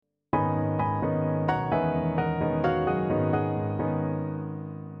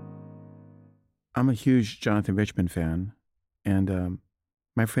I'm a huge Jonathan Richman fan, and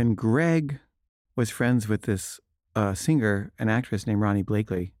my friend Greg was friends with this singer and actress named Ronnie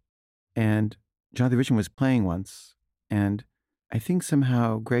Blakely, and Jonathan Richman was playing once, and I think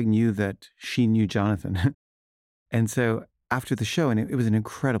somehow Greg knew that she knew Jonathan, and so after the show, and it was an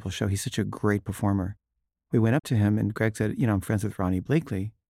incredible show. He's such a great performer. We went up to him, and Greg said, "I'm friends with Ronnie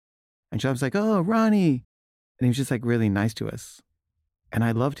Blakely," and John was like, "Oh, Ronnie," and he was just like really nice to us, and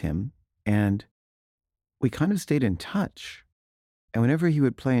I loved him, and we kind of stayed in touch. And whenever he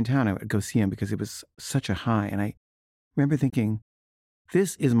would play in town, I would go see him because it was such a high. And I remember thinking,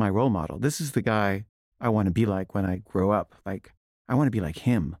 this is my role model. This is the guy I want to be like when I grow up. Like, I want to be like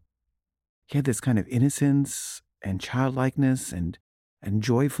him. He had this kind of innocence and childlikeness and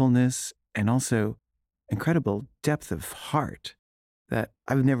joyfulness and also incredible depth of heart that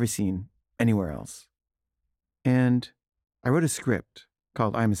I've never seen anywhere else. And I wrote a script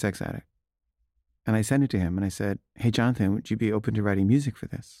called I'm a Sex Addict. And I sent it to him and I said, "Hey, Jonathan, would you be open to writing music for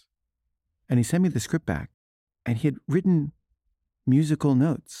this?" And he sent me the script back and he had written musical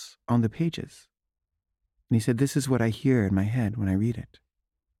notes on the pages. And he said, "This is what I hear in my head when I read it."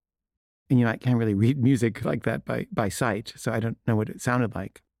 And, I can't really read music like that by sight, so I don't know what it sounded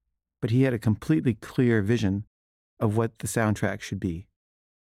like. But he had a completely clear vision of what the soundtrack should be.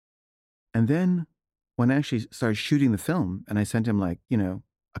 And then when I actually started shooting the film and I sent him a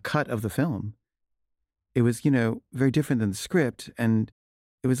cut of the film, it was, very different than the script. And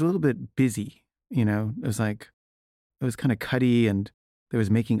it was a little bit busy, it was kind of cutty and there was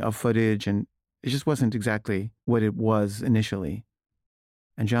making of footage and it just wasn't exactly what it was initially.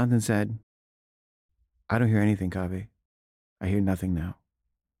 And Jonathan said, "I don't hear anything, Kaveh. I hear nothing now.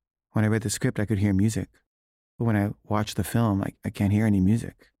 When I read the script, I could hear music. But when I watch the film, I can't hear any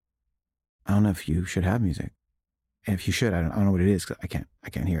music. I don't know if you should have music. And if you should, I don't know what it is 'cause I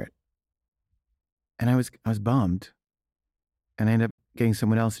can't hear it." And I was bummed. And I ended up getting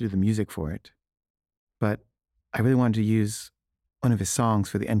someone else to do the music for it. But I really wanted to use one of his songs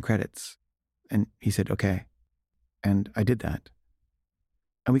for the end credits. And he said, "Okay." And I did that.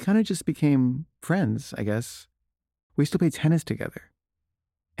 And we kind of just became friends, I guess. We still play tennis together.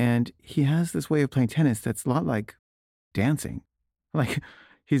 And he has this way of playing tennis that's a lot like dancing. Like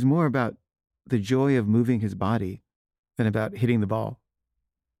he's more about the joy of moving his body than about hitting the ball.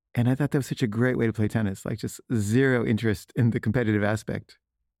 And I thought that was such a great way to play tennis, like just zero interest in the competitive aspect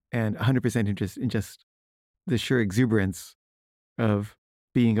and 100% interest in just the sheer exuberance of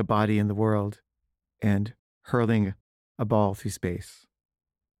being a body in the world and hurling a ball through space.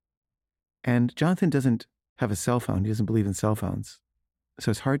 And Jonathan doesn't have a cell phone. He doesn't believe in cell phones.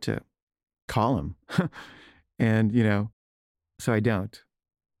 So it's hard to call him. And, so I don't.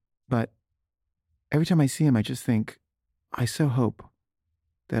 But every time I see him, I just think, I so hope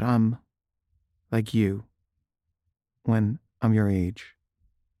that I'm like you when I'm your age.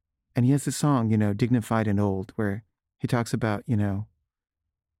 And he has this song, Dignified and Old, where he talks about,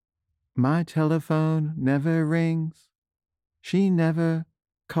 my telephone never rings. She never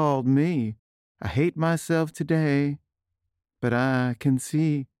called me. I hate myself today, but I can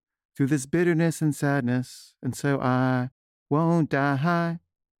see through this bitterness and sadness, and so I won't die.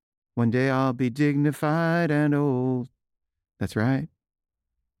 One day I'll be dignified and old. That's right.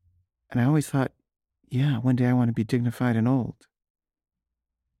 And I always thought, yeah, one day I want to be dignified and old.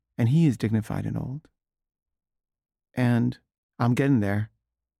 And he is dignified and old. And I'm getting there,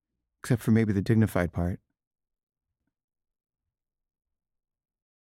 except for maybe the dignified part.